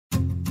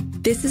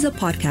This is a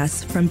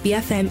podcast from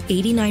BFM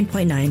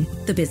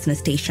 89.9, the business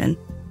station.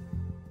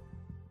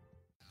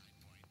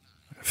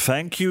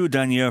 Thank you,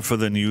 Dania, for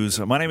the news.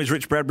 My name is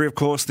Rich Bradbury, of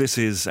course. This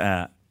is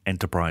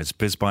Enterprise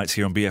Biz Bites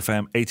here on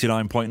BFM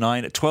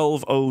 89.9 at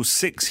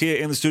 12:06 here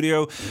in the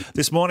studio.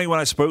 This morning when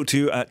I spoke to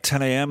you at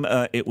 10 a.m,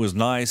 it was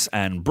nice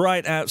and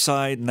bright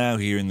outside. Now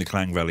here in the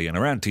Klang Valley and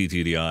around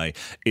TTDI,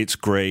 it's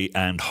grey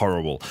and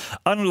horrible.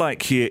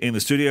 Unlike here in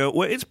the studio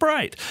where it's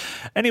bright.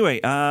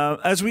 Anyway,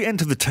 as we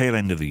enter the tail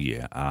end of the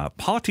year,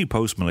 Party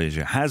Post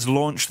Malaysia has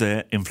launched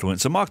their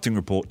Influencer Marketing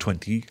Report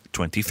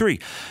 2023.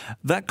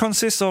 That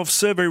consists of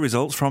survey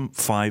results from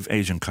 5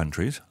 Asian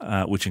countries,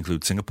 which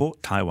include Singapore,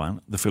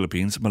 Taiwan, the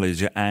Philippines,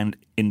 Malaysia and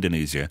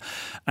Indonesia.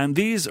 And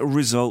these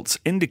results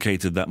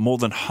indicated that more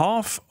than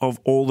half of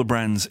all the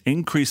brands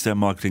increased their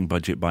marketing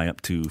budget by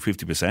up to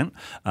 50%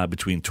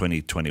 between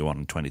 2021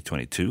 and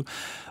 2022.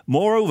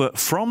 Moreover,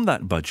 from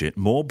that budget,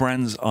 more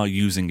brands are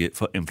using it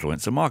for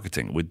influencer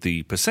marketing, with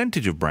the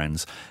percentage of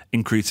brands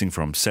increasing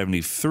from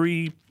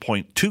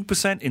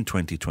 73.2% in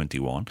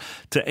 2021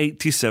 to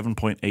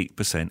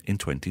 87.8% in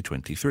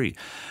 2023.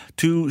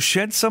 To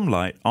shed some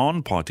light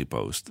on Party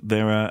Post,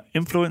 they're an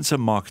influencer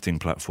marketing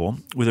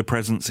platform with a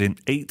presence in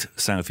 8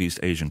 Southeast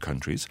Asian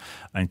countries,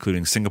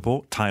 including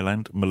Singapore,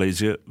 Thailand,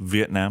 Malaysia,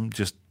 Vietnam,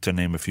 just to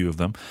name a few of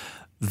them.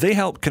 They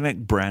help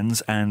connect brands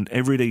and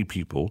everyday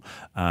people,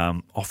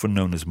 often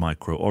known as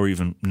micro or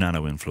even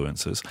nano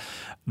influencers.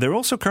 They're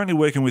also currently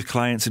working with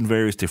clients in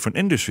various different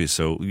industries.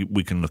 So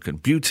we can look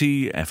at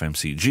beauty,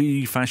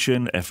 FMCG,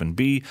 fashion,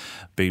 F&B,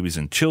 babies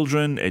and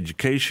children,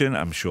 education.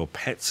 I'm sure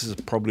pets is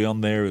probably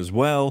on there as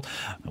well,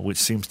 which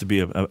seems to be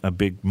a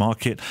big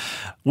market.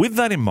 With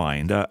that in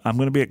mind, I'm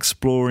going to be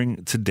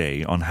exploring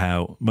today on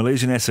how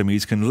Malaysian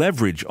SMEs can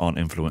leverage on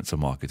influencer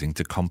marketing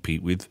to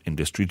compete with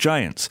industry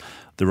giants,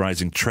 the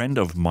rising trend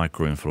of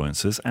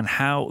micro-influencers, and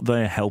how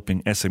they're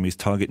helping SMEs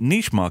target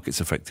niche markets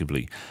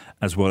effectively,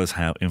 as well as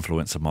how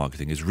influencer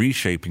marketing is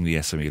reshaping the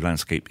SME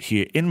landscape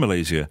here in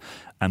Malaysia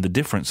and the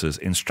differences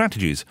in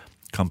strategies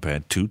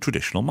compared to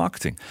traditional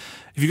marketing.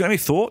 If you've got any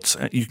thoughts,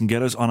 you can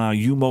get us on our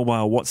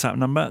U-Mobile WhatsApp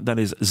number. That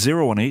is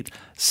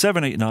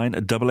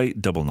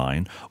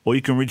 018-789-8899. Or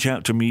you can reach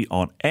out to me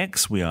on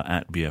X. We are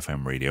at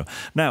BFM Radio.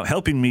 Now,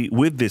 helping me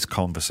with this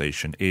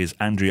conversation is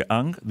Andrea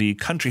Ng, the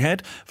country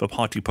head for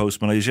Party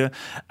Post Malaysia.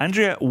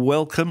 Andrea,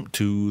 welcome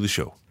to the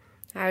show.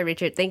 Hi,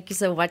 Richard. Thank you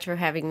so much for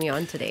having me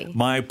on today.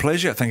 My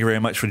pleasure. Thank you very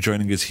much for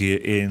joining us here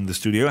in the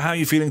studio. How are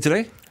you feeling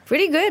today?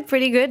 Pretty good,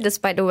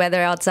 despite the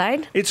weather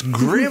outside. It's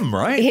grim,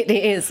 right? It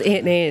is.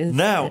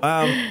 Now,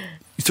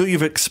 so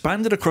you've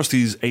expanded across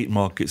these 8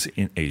 markets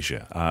in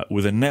Asia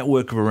with a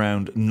network of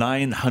around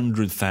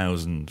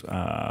 900,000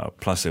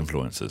 plus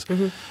influencers.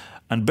 Mm-hmm.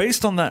 And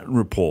based on that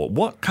report,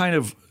 what kind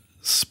of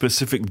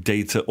specific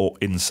data or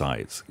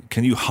insights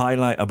can you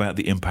highlight about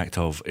the impact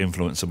of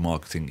influencer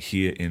marketing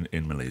here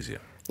in Malaysia?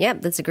 Yeah,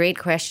 that's a great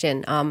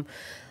question.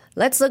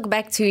 Let's look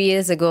back 2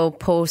 years ago,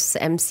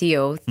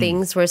 post-MCO.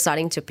 Things were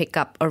starting to pick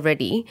up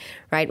already,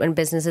 right? When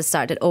businesses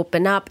started to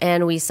open up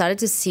and we started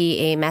to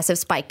see a massive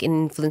spike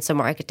in influencer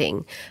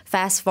marketing.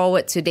 Fast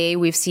forward today,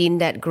 we've seen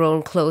that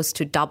grown close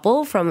to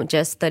double from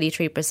just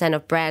 33%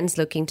 of brands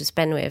looking to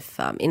spend with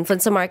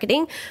influencer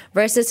marketing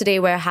versus today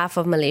where half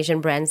of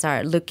Malaysian brands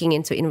are looking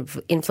into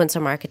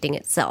influencer marketing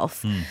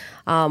itself.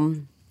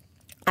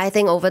 I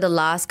think over the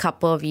last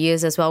couple of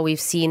years as well, we've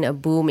seen a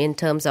boom in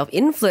terms of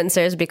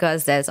influencers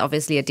because there's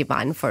obviously a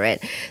demand for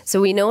it.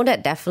 So we know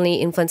that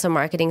definitely influencer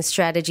marketing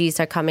strategies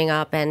are coming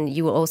up, and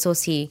you will also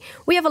see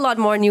we have a lot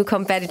more new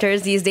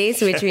competitors these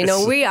days, which we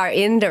know we are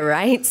in the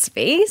right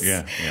space.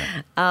 Yeah.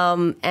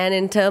 And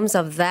in terms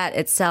of that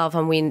itself,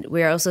 I mean,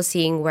 we're also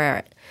seeing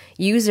where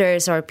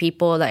users or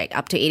people like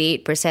up to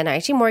 88% are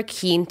actually more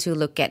keen to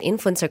look at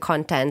influencer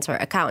contents or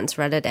accounts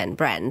rather than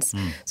brands.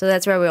 So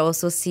that's where we're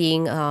also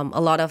seeing a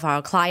lot of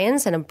our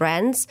clients and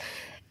brands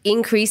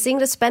increasing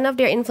the spend of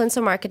their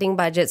influencer marketing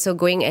budget. So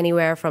going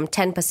anywhere from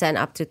 10%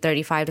 up to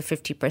 35 to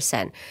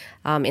 50%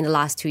 in the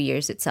last 2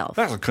 years itself.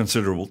 That's a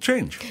considerable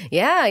change.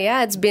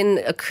 Yeah. It's been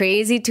a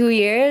crazy 2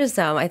 years.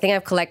 I think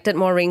I've collected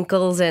more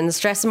wrinkles and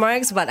stress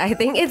marks, but I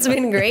think it's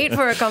been great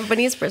for a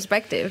company's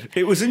perspective.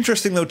 It was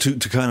interesting, though,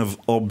 to kind of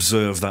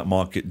observe that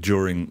market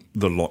during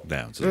the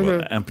lockdowns as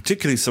well, and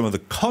particularly some of the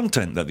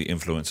content that the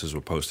influencers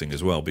were posting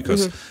as well,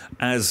 because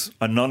as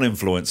a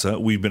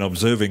non-influencer, we've been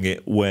observing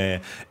it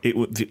where it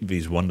would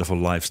these wonderful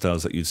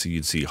lifestyles that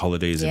you'd see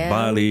holidays in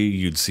Bali,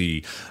 you'd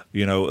see,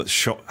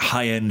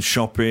 high-end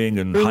shopping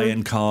and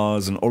high-end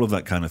cars and all of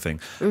that kind of thing.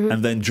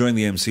 And then during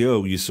the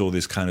MCO, you saw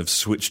this kind of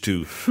switch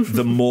to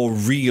the more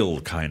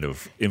real kind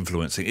of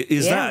influencing.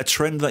 Is that a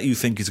trend that you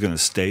think is going to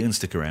stay and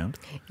stick around?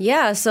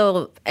 Yeah,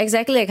 so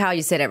exactly like how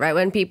you said it, right?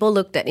 When people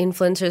looked at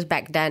influencers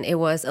back then, it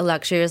was a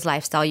luxurious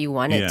lifestyle you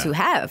wanted to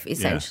have,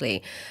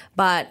 essentially.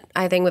 But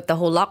I think with the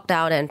whole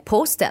lockdown and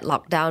post that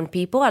lockdown,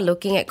 people are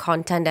looking at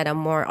content that are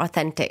more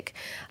authentic,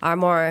 are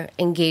more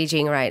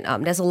engaging, right?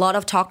 There's a lot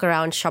of talk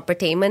around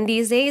shoppertainment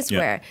these days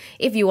where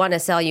if you want to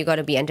sell, you got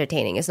to be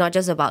entertaining. It's not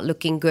just about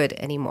looking good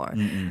anymore,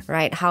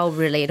 right? How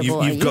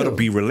relatable are you? You've got to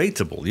be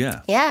relatable,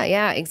 yeah.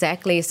 Yeah,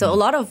 exactly. So a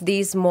lot of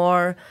these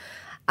more,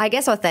 I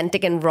guess,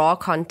 authentic and raw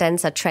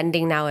contents are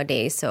trending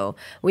nowadays. So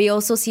we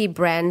also see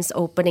brands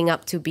opening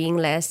up to being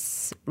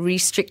less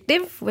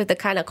restrictive with the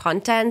kind of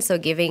content. So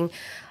giving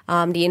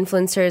the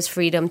influencers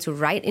freedom to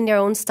write in their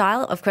own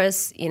style. Of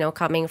course,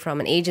 coming from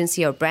an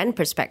agency or brand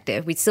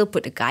perspective, we still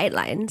put the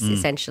guidelines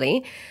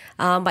essentially.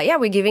 But yeah,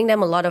 we're giving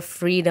them a lot of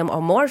freedom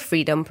or more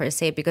freedom per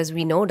se because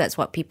we know that's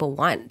what people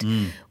want.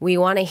 We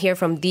want to hear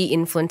from the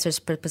influencer's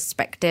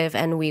perspective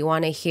and we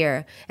want to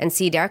hear and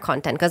see their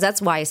content because that's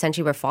why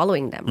essentially we're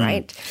following them,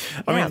 right?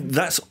 I mean,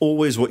 that's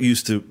always what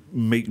used to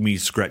make me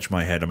scratch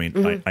my head. I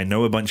mean, I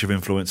know a bunch of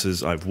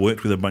influencers. I've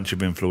worked with a bunch of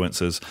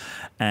influencers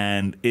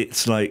and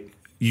it's like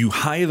you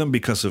hire them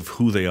because of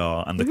who they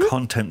are and the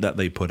content that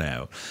they put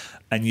out.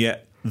 And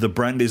yet the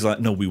brand is like,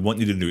 no, we want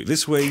you to do it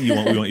this way. We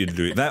want you to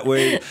do it that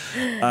way.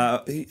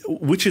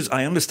 Which is,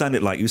 I understand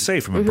it, like you say,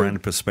 from a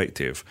brand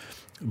perspective.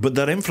 But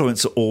that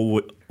influencer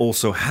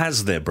also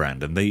has their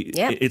brand. And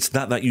it's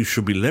that you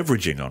should be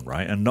leveraging on,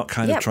 right? And not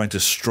kind of trying to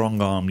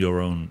strong arm your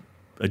own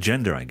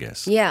agenda, I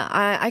guess. Yeah,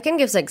 I can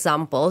give some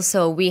examples.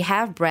 So we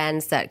have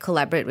brands that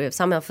collaborate with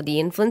some of the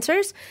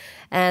influencers.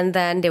 And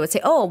then they would say,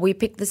 oh, we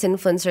picked this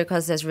influencer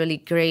because there's really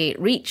great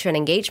reach and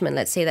engagement.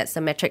 Let's say that's the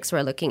metrics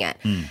we're looking at.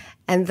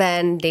 And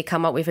then they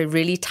come up with a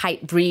really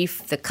tight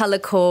brief, the color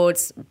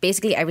codes,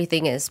 basically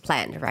everything is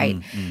planned, right?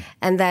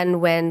 And then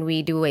when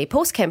we do a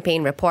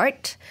post-campaign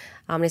report,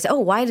 they say, oh,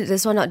 why did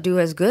this one not do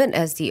as good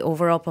as the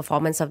overall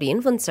performance of the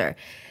influencer?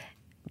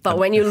 But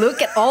when you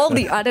look at all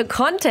the other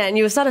content,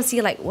 you sort of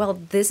see like, well,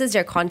 this is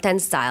their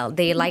content style.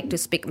 They like to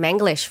speak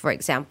Manglish, for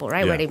example,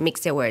 right? Where they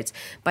mix their words.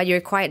 But you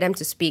require them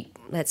to speak,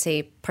 let's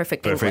say,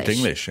 perfect English. Perfect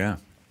English, yeah.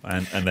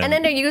 And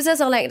then their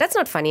users are like, that's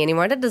not funny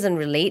anymore. That doesn't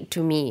relate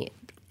to me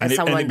as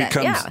someone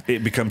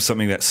it becomes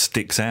something that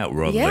sticks out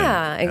rather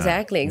than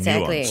exactly.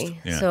 nuanced.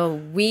 Yeah. So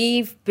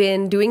we've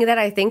been doing that,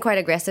 I think, quite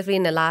aggressively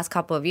in the last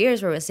couple of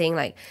years where we're saying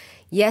like,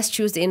 yes,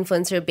 choose the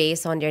influencer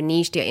based on their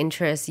niche, their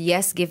interests.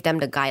 Yes, give them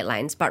the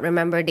guidelines. But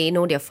remember, they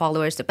know their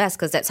followers the best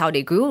because that's how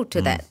they grew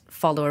to that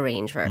follower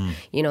range or,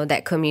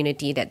 that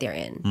community that they're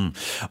in.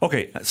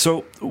 Okay,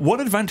 so what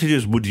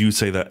advantages would you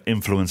say that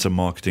influencer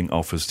marketing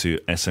offers to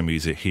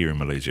SMEs here in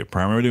Malaysia?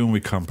 Primarily when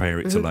we compare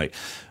it to like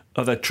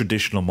other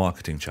traditional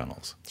marketing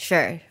channels.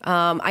 Sure.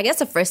 I guess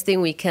the first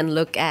thing we can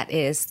look at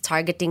is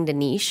targeting the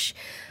niche.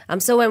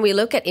 So when we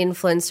look at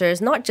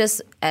influencers, not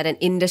just at an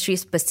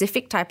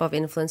industry-specific type of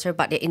influencer,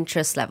 but the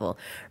interest level,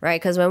 right?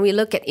 Because when we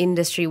look at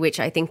industry, which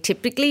I think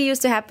typically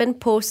used to happen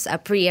post a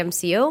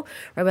pre-MCO,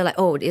 where we're like,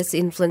 oh, this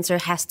influencer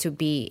has to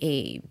be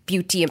a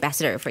beauty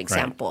ambassador, for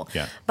example. Right.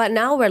 Yeah. But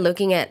now we're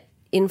looking at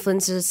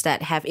influencers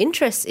that have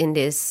interests in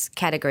these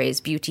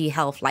categories, beauty,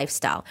 health,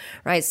 lifestyle,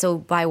 right? So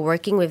by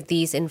working with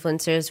these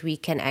influencers, we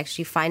can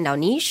actually find our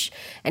niche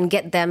and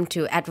get them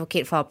to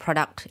advocate for our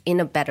product in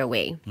a better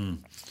way.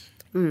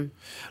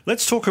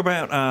 Let's talk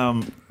about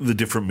the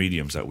different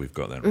mediums that we've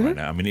got then right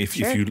now. I mean, if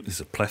you there's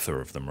a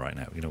plethora of them right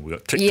now. We've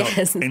got TikTok,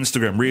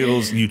 Instagram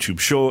Reels, YouTube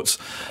Shorts,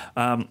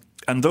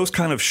 and those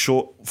kind of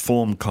short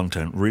form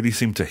content really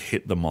seem to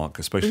hit the mark,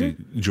 especially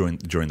during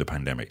the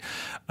pandemic.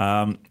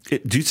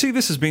 Do you see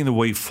this as being the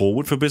way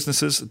forward for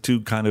businesses to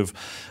kind of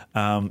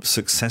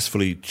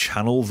successfully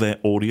channel their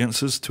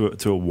audiences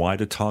to a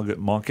wider target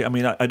market? I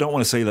mean, I don't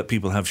want to say that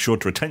people have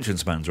shorter attention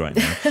spans right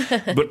now,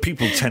 but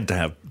people tend to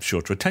have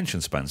shorter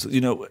attention spans.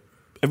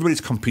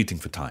 Everybody's competing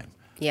for time,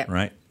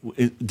 right?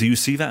 Do you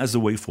see that as the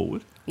way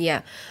forward?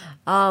 Yeah.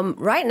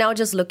 Right now,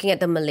 just looking at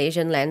the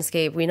Malaysian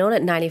landscape, we know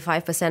that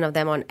 95% of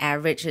them on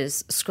average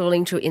is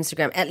scrolling through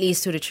Instagram at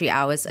least 2 to 3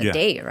 hours a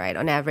day, right,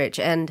 on average.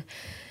 And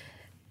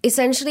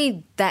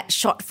essentially, that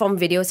short form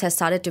videos has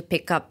started to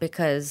pick up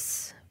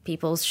because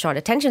people's short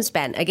attention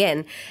span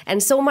again,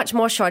 and so much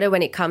more shorter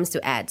when it comes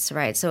to ads,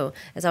 right? So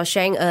as I was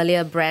sharing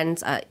earlier,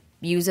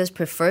 users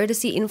prefer to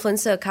see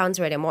influencer accounts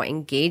where they're more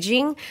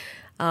engaging.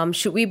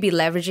 Should we be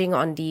leveraging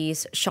on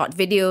these short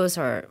videos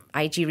or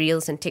IG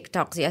Reels and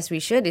TikToks? Yes, we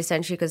should,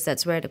 essentially, because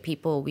that's where the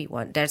people we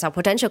want. There's our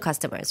potential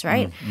customers,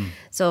 right?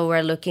 So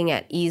we're looking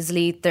at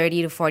easily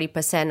 30 to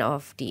 40%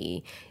 of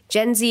the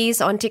Gen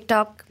Zs on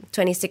TikTok,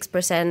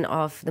 26%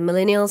 of the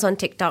millennials on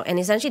TikTok. And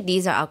essentially,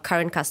 these are our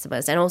current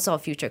customers and also our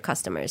future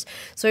customers.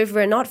 So if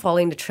we're not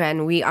following the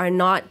trend, we are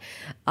not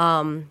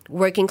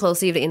working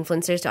closely with the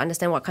influencers to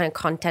understand what kind of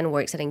content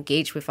works and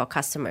engage with our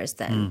customers,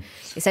 then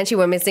essentially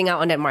we're missing out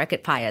on that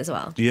market pie as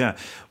well. Yeah.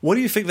 What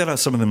do you think that are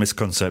some of the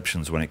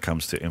misconceptions when it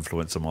comes to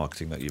influencer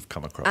marketing that you've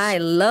come across? I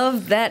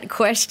love that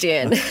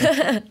question.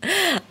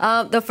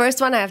 The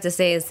first one I have to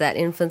say is that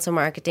influencer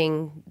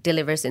marketing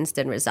delivers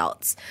instant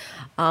results.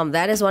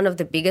 That is one of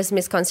the biggest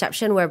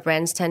misconceptions where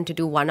brands tend to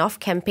do one-off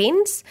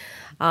campaigns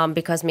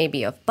because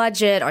maybe of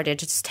budget or they're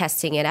just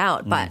testing it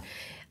out. But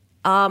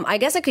I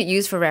guess I could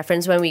use for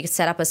reference when we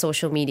set up a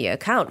social media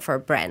account for a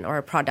brand or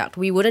a product.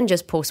 We wouldn't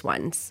just post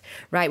once,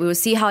 right? We will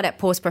see how that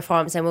post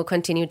performs and we'll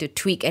continue to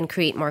tweak and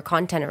create more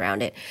content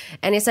around it.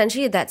 And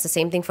essentially, that's the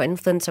same thing for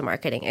influencer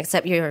marketing,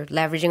 except you're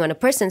leveraging on a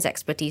person's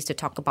expertise to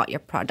talk about your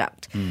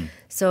product.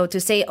 So to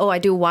say, oh, I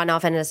do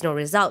one-off and there's no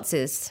results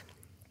is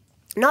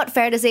not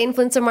fair to say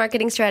influencer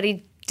marketing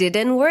strategy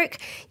didn't work.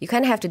 You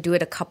kind of have to do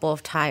it a couple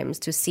of times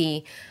to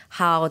see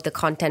how the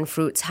content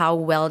fruits, how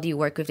well do you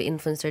work with the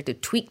influencer to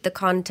tweak the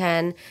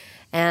content.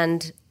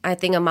 And I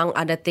think among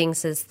other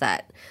things is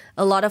that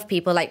a lot of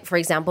people, like for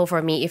example,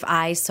 for me, if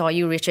I saw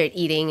you, Richard,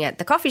 eating at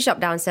the coffee shop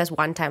downstairs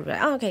one time, I'd be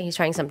like, oh, okay, he's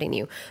trying something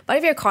new. But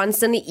if you're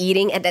constantly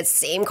eating at that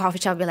same coffee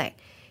shop, I'd be like,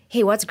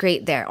 hey, what's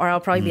great there? Or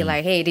I'll probably be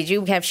like, hey, did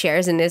you have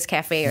shares in this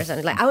cafe or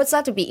something? Like, I would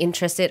start to be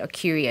interested or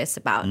curious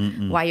about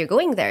why you're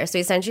going there. So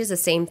essentially, it's the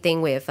same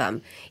thing with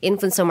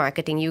influencer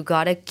marketing. You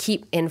got to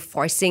keep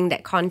enforcing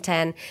that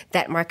content,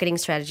 that marketing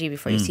strategy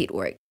before you see it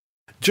work.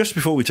 Just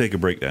before we take a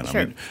break then, Sure.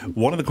 I mean,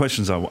 one of the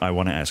questions I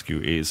want to ask you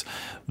is,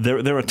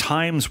 there are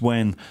times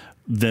when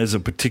there's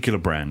a particular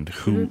brand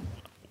who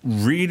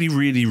really,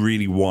 really,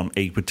 really want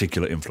a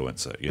particular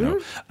influencer, you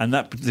know, and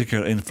that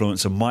particular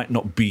influencer might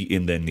not be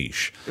in their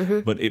niche,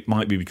 but it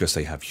might be because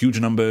they have huge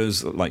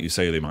numbers, like you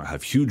say, they might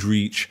have huge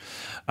reach.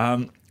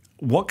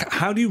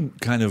 How do you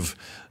kind of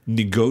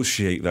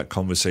negotiate that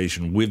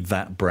conversation with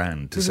that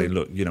brand to say,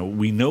 look, you know,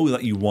 we know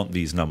that you want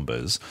these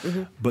numbers,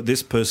 but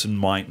this person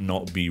might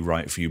not be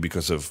right for you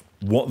because of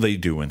what they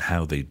do and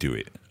how they do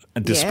it.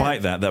 And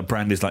despite that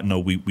brand is like, no,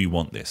 we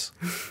want this.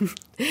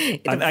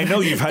 And I know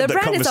you've had that conversation. The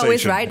brand is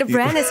always right. The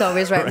brand is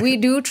always right. Right. We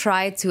do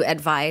try to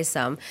advise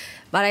them.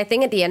 But I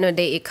think at the end of the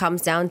day, it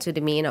comes down to the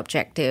main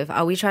objective.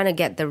 Are we trying to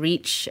get the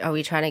reach? Are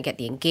we trying to get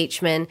the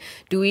engagement?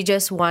 Do we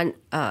just want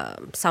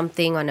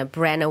something on a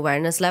brand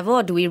awareness level?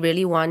 Or do we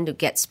really want to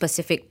get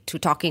specific to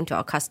talking to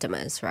our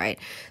customers, right?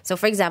 So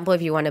for example,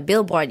 if you want a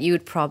billboard, you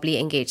would probably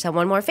engage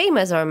someone more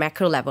famous or a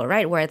macro level,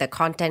 right? Where the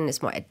content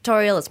is more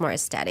editorial, it's more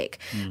aesthetic.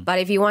 But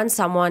if you want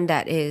someone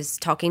that is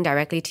talking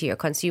directly to your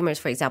consumers,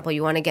 for example,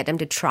 you want to get them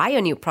to try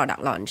a new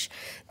product launch,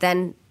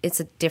 then it's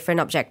a different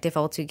objective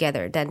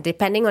altogether. Then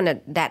depending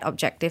on that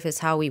objective is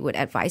how we would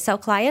advise our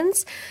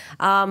clients.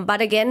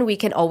 But again, we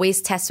can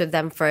always test with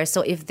them first.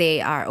 So if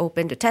they are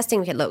open to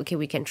testing, we can look, okay,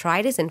 we can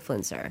try this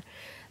influencer.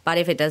 But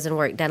if it doesn't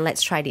work, then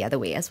let's try the other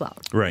way as well.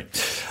 Right.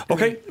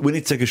 Okay, we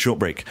need to take a short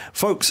break.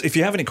 Folks, if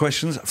you have any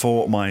questions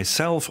for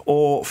myself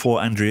or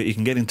for Andrea, you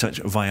can get in touch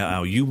via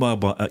our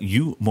U-Mobile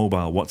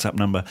WhatsApp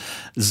number,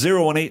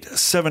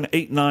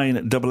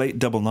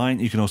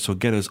 018-789-8899. You can also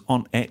get us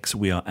on X.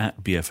 We are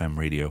at BFM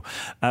Radio.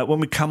 When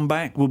we come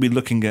back, we'll be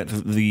looking at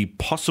the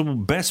possible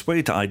best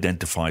way to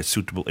identify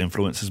suitable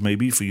influencers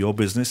maybe for your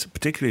business,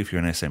 particularly if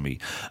you're an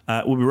SME.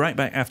 We'll be right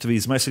back after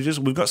these messages.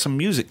 We've got some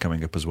music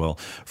coming up as well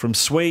from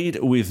Suede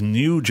with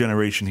New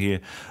Generation here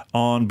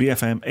on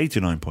BFM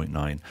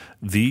 89.9,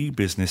 the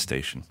business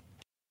station.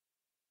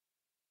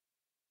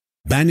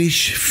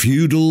 Banish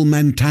feudal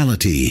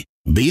mentality.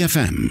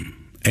 BFM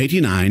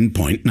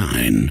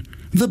 89.9,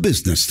 the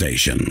business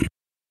station.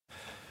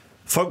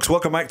 Folks,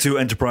 welcome back to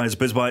Enterprise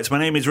Biz Bites. My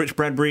name is Rich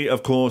Bradbury.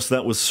 Of course,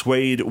 that was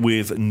Suede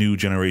with New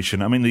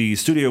Generation. I'm in the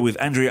studio with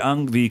Andrea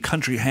Ung, the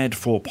country head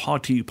for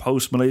Party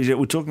Post Malaysia.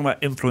 We're talking about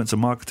influencer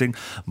marketing,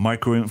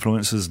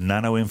 micro-influencers,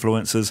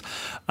 nano-influencers.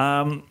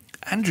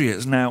 Andrea,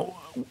 now,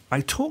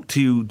 I talked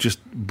to you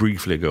just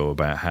briefly ago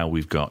about how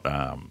we've got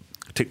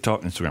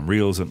TikTok, Instagram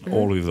Reels, and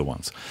all of the other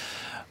ones.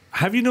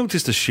 Have you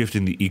noticed a shift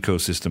in the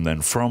ecosystem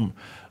then from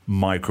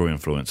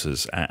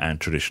micro-influencers and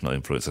traditional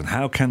influencers? And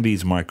how can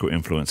these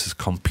micro-influencers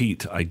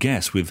compete, I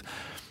guess, with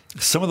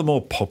some of the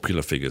more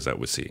popular figures that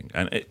we're seeing?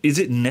 And is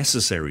it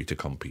necessary to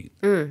compete?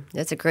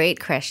 That's a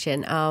great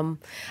question.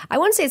 I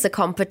won't say it's a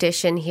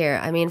competition here.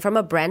 I mean, from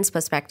a brand's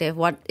perspective,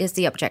 what is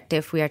the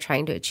objective we are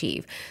trying to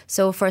achieve?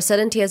 So for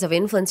certain tiers of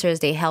influencers,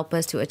 they help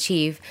us to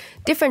achieve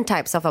different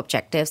types of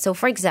objectives. So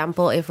for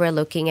example, if we're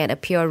looking at a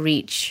pure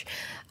reach,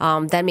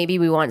 then maybe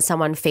we want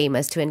someone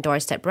famous to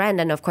endorse that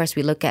brand. And of course,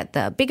 we look at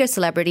the bigger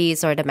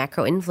celebrities or the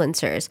macro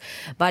influencers.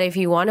 But if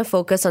you want to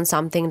focus on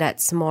something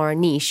that's more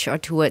niche or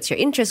towards your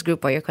interest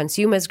group or your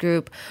consumers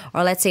group,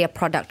 or let's say a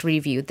product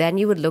review, then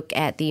you would look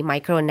at the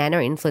micro and nano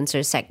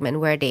influencer segment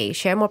where they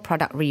share more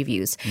product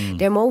reviews.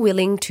 They're more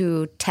willing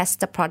to test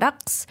the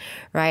products,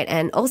 right?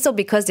 And also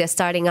because they're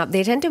starting up,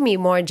 they tend to be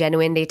more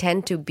genuine. They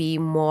tend to be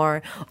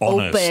more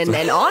honest. Open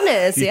and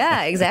honest.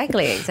 Yeah,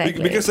 exactly.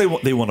 Because they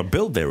want to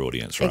build their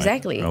audience, right?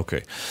 Exactly.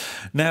 Okay.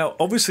 Now,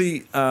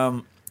 obviously,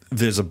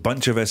 there's a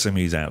bunch of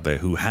SMEs out there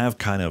who have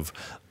kind of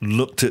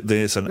looked at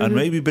this and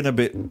maybe been a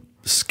bit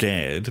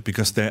scared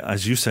because,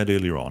 as you said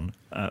earlier on,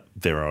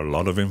 there are a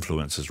lot of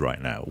influencers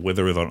right now,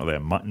 whether or not they're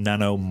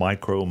nano,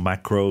 micro,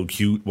 macro,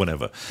 cute,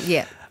 whatever.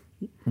 Yeah.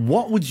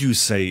 What would you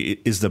say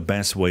is the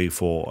best way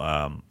for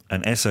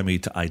an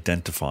SME to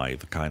identify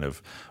the kind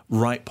of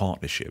right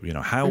partnership? You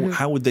know,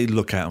 how would they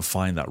look out and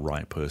find that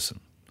right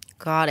person?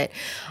 Got it.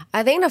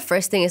 I think the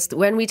first thing is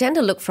when we tend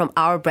to look from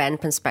our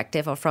brand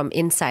perspective or from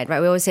inside, right?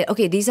 We always say,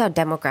 okay, these are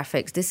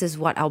demographics. This is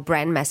what our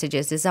brand message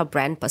is. This is our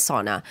brand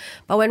persona.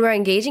 But when we're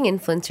engaging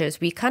influencers,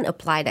 we can't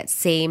apply that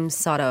same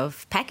sort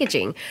of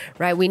packaging,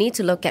 right? We need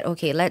to look at,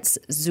 okay, let's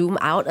zoom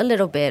out a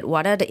little bit.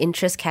 What are the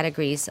interest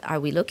categories are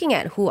we looking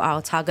at? Who are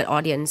our target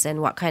audience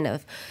and what kind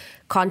of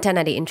content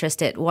are they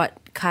interested? What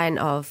kind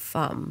of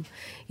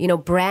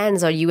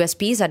brands or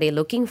USPs are they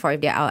looking for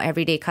if they're our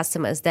everyday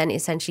customers? Then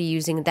essentially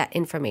using that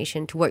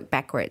information to work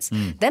backwards.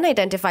 Then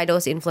identify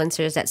those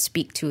influencers that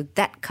speak to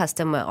that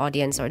customer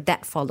audience or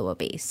that follower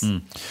base.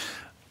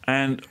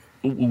 And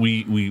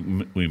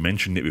we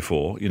mentioned it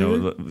before,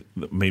 that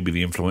maybe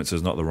the influencer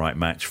is not the right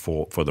match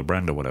for the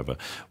brand or whatever.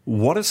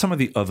 What are some of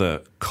the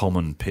other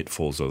common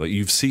pitfalls, though, that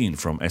you've seen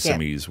from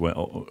SMEs,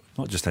 or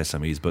not just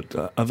SMEs,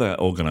 but other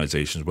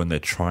organizations when they're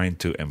trying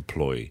to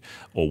employ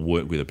or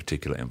work with a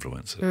particular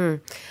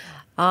influencer?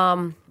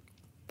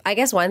 I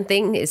guess one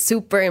thing is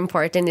super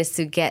important is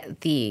to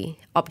get the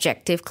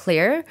objective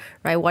clear,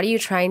 right? What are you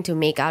trying to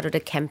make out of the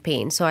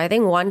campaign? So I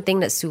think one thing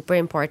that's super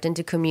important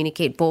to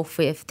communicate both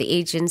with the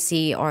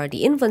agency or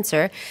the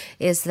influencer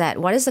is that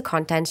what is the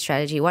content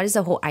strategy? What is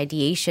the whole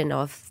ideation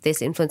of this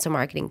influencer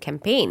marketing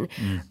campaign,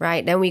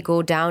 right? Then we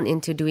go down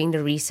into doing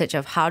the research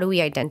of how do we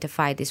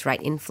identify these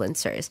right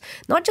influencers?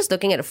 Not just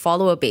looking at a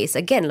follower base,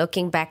 again,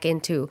 looking back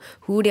into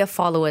who their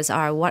followers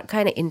are, what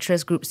kind of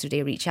interest groups do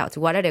they reach out to?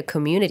 What are their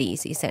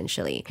communities,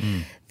 essentially?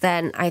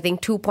 Then I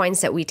think 2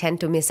 points that we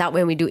tend to miss out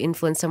when we do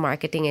influencer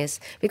marketing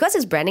is because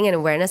it's branding and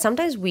awareness,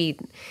 sometimes we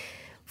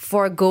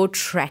forego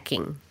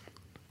tracking.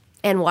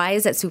 And why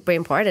is that super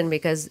important?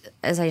 Because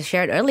as I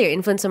shared earlier,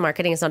 influencer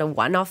marketing is not a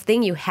one-off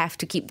thing. You have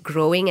to keep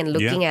growing and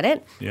looking at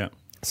it. Yeah.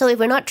 So if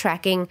we're not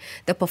tracking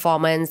the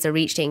performance, the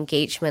reach, the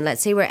engagement,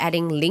 let's say we're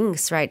adding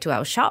links, right, to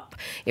our shop.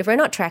 If we're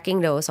not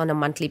tracking those on a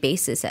monthly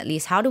basis, at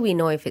least, how do we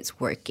know if it's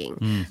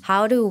working?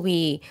 How do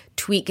we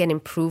tweak and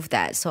improve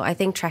that? So I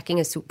think tracking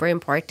is super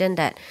important.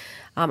 That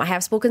I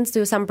have spoken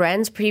to some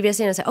brands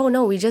previously and I said, oh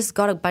no, we just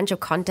got a bunch of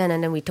content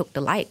and then we took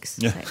the likes.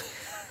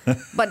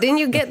 But then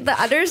you get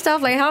the other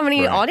stuff, like how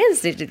many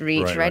audience did it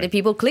reach, right? Did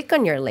people click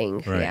on your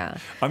link? Right. Yeah.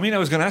 I mean, I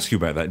was going to ask you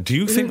about that. Do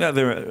you think that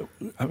there are...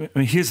 I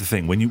mean, here's the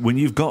thing. When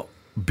you've got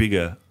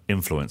bigger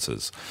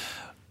influencers,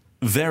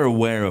 they're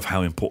aware of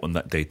how important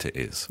that data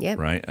is,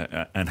 right?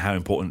 And how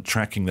important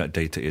tracking that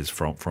data is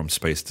from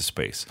space to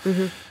space.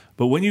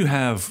 But when you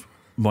have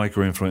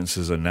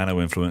micro-influencers and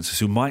nano-influencers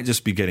who might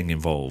just be getting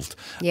involved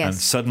and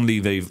suddenly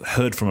they've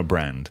heard from a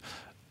brand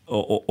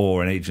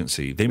or an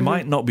agency, they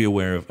might not be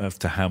aware of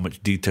to how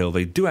much detail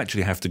they do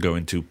actually have to go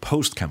into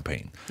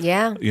post-campaign.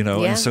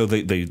 And so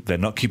they're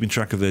not keeping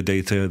track of their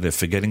data. They're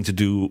forgetting to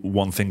do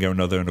one thing or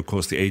another. And of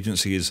course, the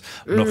agency is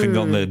knocking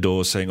on their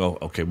door saying, oh,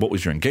 okay, what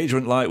was your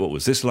engagement like? What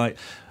was this like?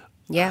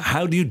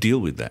 How do you deal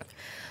with that?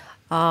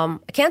 I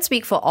can't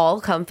speak for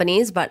all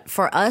companies, but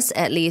for us,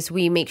 at least,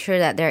 we make sure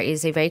that there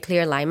is a very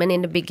clear alignment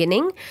in the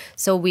beginning.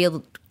 So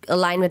we'll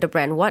align with the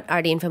brand. What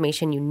are the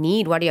information you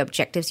need? What are the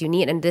objectives you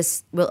need? And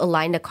this will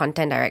align the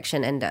content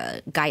direction and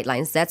the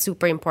guidelines. That's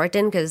super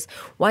important because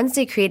once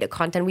they create the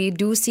content, we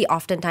do see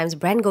oftentimes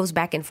brand goes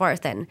back and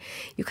forth and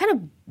you kind of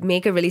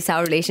make a really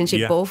sour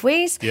relationship both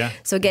ways.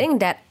 So getting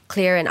that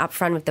clear and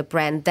upfront with the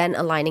brand, then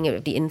aligning it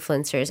with the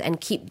influencers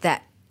and keep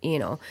that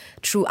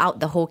throughout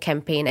the whole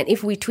campaign. And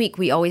if we tweak,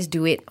 we always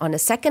do it on a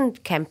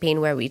second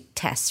campaign where we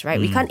test, right?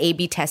 We can't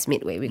A/B test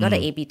midway. We got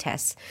to A/B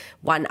test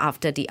one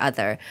after the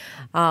other.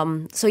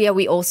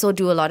 We also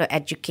do a lot of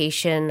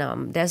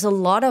education. There's a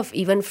lot of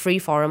even free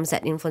forums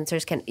that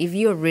influencers can, if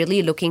you're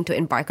really looking to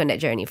embark on that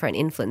journey for an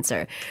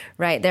influencer,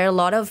 right? There are a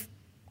lot of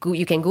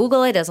you can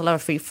Google it. There's a lot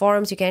of free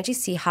forums. You can actually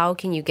see how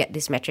can you get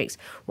these metrics.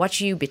 What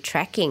should you be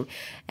tracking?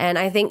 And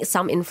I think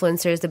some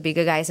influencers, the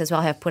bigger guys as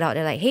well, have put out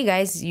there like, hey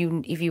guys,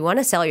 if you want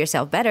to sell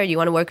yourself better, you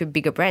want to work with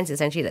bigger brands,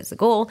 essentially that's the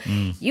goal,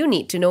 you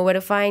need to know where to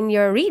find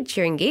your reach,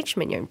 your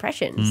engagement, your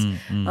impressions.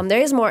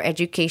 There is more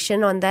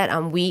education on that.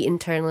 We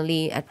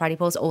internally at Party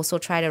Pulse also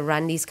try to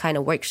run these kind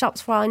of workshops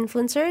for our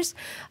influencers.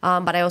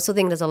 But I also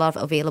think there's a lot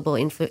of available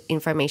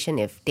information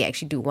if they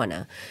actually do want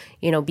to,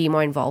 be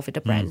more involved with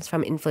the brands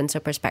from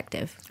influencer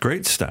perspective.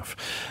 Great stuff.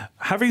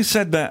 Having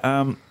said that,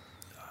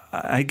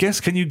 I guess,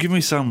 can you give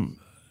me some,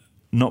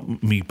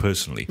 not me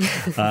personally,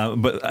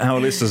 but our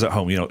listeners at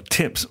home,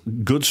 tips,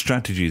 good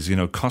strategies,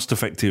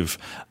 cost-effective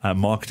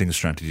marketing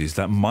strategies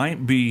that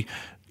might be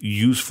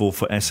useful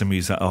for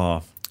SMEs that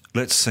are,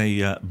 let's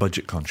say,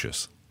 budget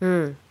conscious?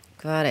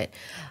 Got it.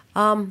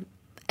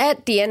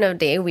 At the end of the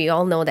day, we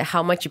all know that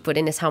how much you put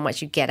in is how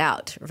much you get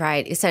out,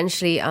 right?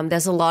 Essentially,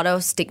 there's a lot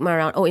of stigma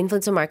around,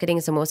 influencer marketing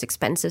is the most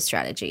expensive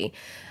strategy.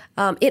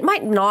 It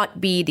might not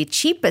be the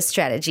cheapest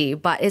strategy,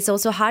 but it's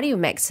also how do you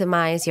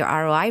maximize your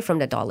ROI from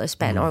the dollar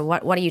spend, or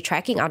what are you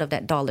tracking out of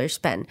that dollar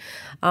spend?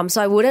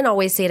 So I wouldn't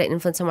always say that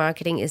influencer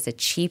marketing is the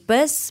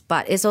cheapest,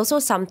 but it's also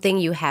something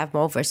you have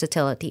more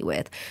versatility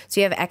with. So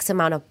you have X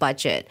amount of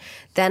budget.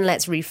 Then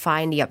let's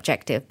refine the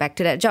objective. Back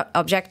to that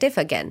objective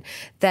again.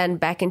 Then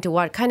back into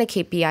what kind of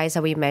KPIs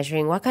are we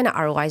measuring? What kind of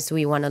ROIs do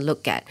we want to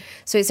look at?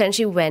 So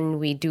essentially when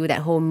we do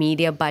that whole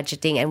media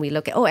budgeting and we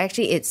look at,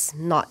 actually it's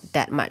not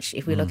that much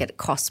if we look at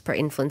cost per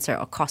influencer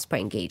or cost per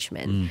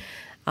engagement.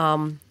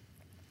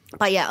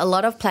 But yeah, a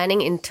lot of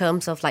planning in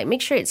terms of like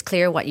make sure it's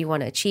clear what you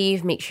want to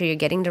achieve, make sure you're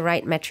getting the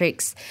right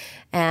metrics,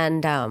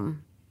 and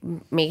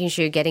making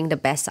sure you're getting the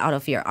best out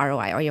of your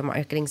ROI or your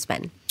marketing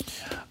spend.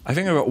 I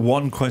think I've got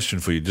one question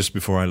for you just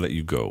before I let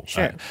you go.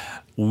 Sure.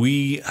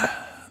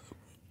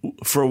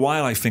 For a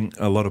while, I think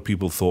a lot of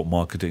people thought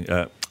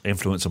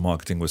influencer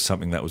marketing was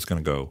something that was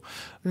going to go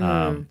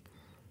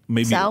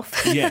maybe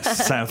south.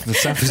 Yes, south. The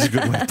south is a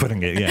good way of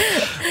putting it. Yeah,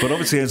 but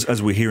obviously,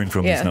 as we're hearing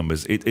from these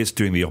numbers, it's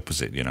doing the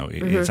opposite.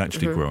 It's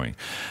actually growing.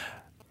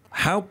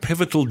 How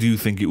pivotal do you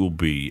think it will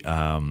be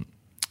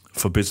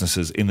for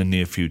businesses in the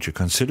near future,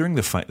 considering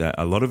the fact that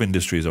a lot of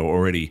industries are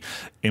already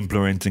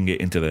implementing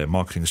it into their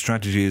marketing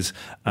strategies,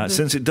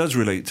 since it does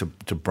relate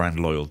to brand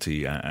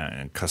loyalty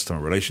and customer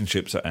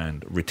relationships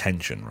and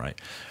retention, right?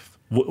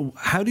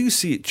 How do you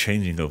see it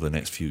changing over the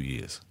next few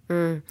years?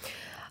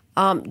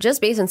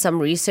 Just based on some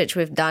research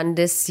we've done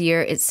this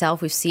year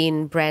itself, we've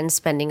seen brands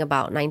spending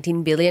about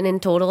 19 billion in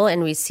total,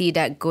 and we see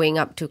that going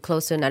up to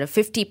close to another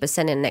 50%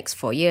 in the next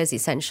 4 years,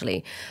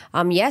 essentially.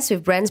 Yes,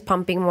 with brands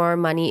pumping more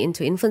money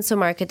into influencer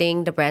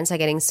marketing, the brands are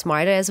getting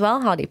smarter as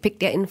well, how they pick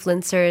their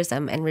influencers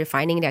and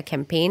refining their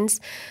campaigns.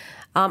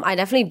 I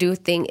definitely do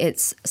think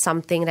it's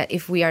something that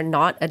if we are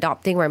not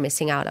adopting, we're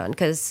missing out on,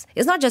 because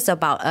it's not just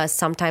about us.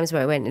 Sometimes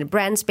we're in the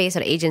brand space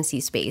or the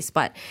agency space,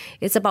 but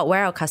it's about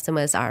where our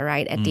customers are,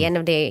 right? At the end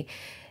of the day,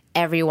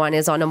 everyone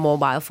is on a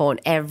mobile phone.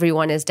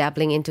 Everyone is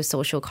dabbling into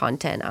social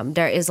content.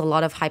 There is a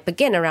lot of hype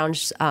again around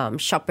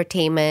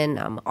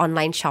shoppertainment,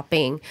 online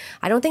shopping.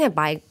 I don't think I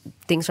buy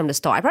things from the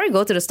store. I probably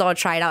go to the store,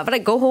 try it out, but I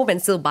go home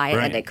and still buy it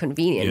at that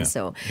convenience.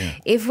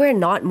 If we're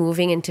not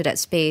moving into that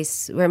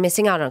space, we're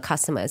missing out on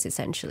customers,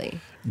 essentially.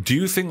 Do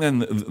you think then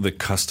the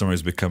customer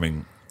is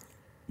becoming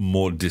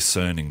more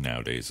discerning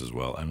nowadays as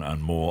well,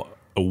 and more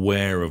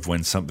aware of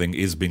when something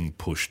is being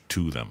pushed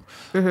to them?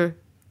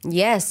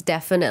 Yes,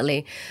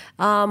 definitely.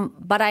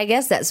 But I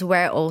guess that's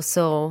where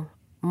also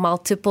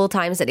multiple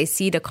times that they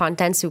see the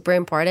content super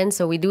important.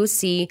 So we do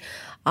see,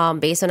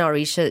 based on our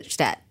research,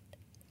 that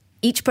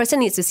each person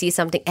needs to see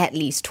something at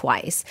least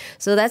twice.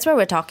 So that's where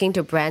we're talking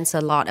to brands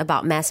a lot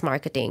about mass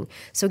marketing.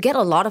 So get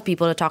a lot of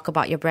people to talk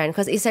about your brand,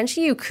 because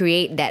essentially you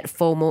create that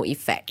FOMO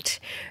effect,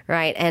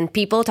 right? And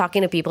people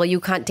talking to people, you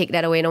can't take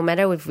that away, no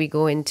matter if we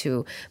go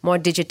into more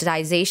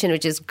digitization,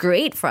 which is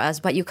great for us,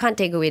 but you can't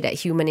take away that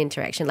human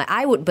interaction. Like,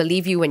 I would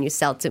believe you when you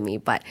sell to me,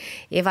 but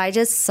if I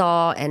just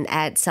saw an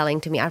ad selling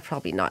to me, I'd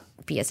probably not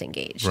be as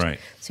engaged. Right.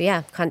 So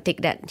yeah, can't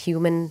take that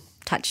human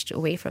touch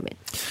away from it.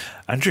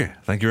 Andrea,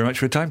 thank you very much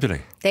for your time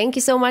today. Thank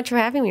you so much for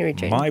having me,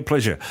 Richard. My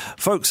pleasure.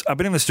 Folks, I've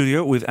been in the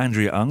studio with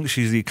Andrea Ng.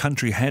 She's the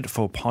country head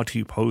for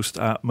Party Post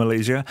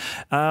Malaysia.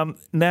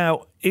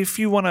 Now, if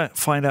you want to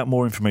find out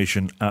more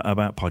information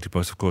about Party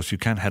Post, of course, you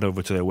can head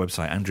over to their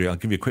website. Andrea, I'll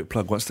give you a quick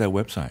plug. What's their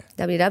website?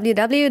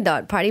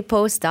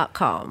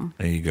 www.partypost.com.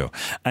 There you go.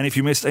 And if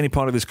you missed any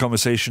part of this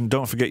conversation,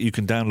 don't forget you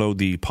can download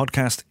the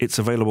podcast. It's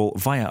available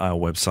via our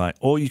website,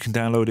 or you can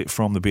download it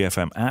from the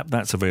BFM app.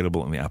 That's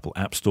available in the Apple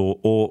App Store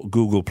or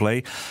Google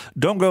Play.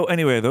 Don't go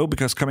anywhere, though,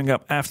 because coming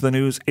up after the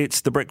news,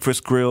 it's the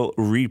Breakfast Grill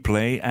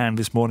replay. And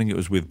this morning it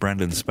was with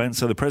Brandon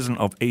Spencer, the president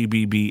of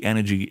ABB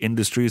Energy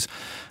Industries.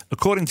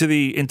 According to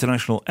the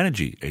International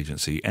Energy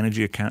Agency,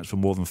 energy accounts for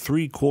more than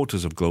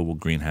 3/4 of global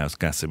greenhouse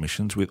gas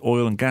emissions, with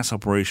oil and gas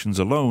operations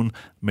alone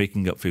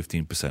making up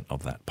 15%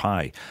 of that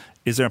pie.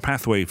 Is there a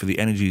pathway for the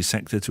energy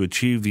sector to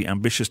achieve the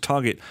ambitious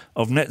target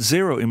of net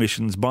zero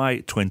emissions by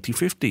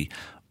 2050?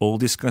 All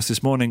discussed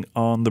this morning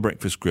on The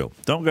Breakfast Grill.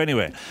 Don't go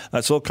anywhere.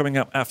 That's all coming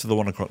up after the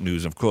 1 o'clock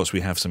news. Of course,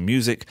 we have some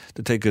music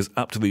to take us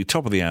up to the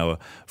top of the hour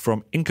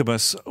from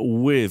Incubus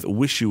with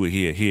Wish You Were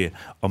Here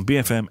on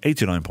BFM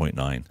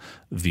 89.9,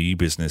 the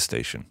business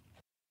station.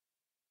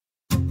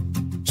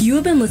 You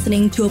have been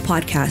listening to a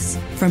podcast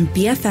from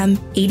BFM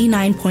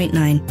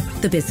 89.9,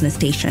 the business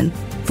station.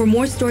 For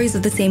more stories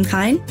of the same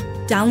kind,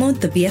 download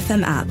the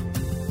BFM app.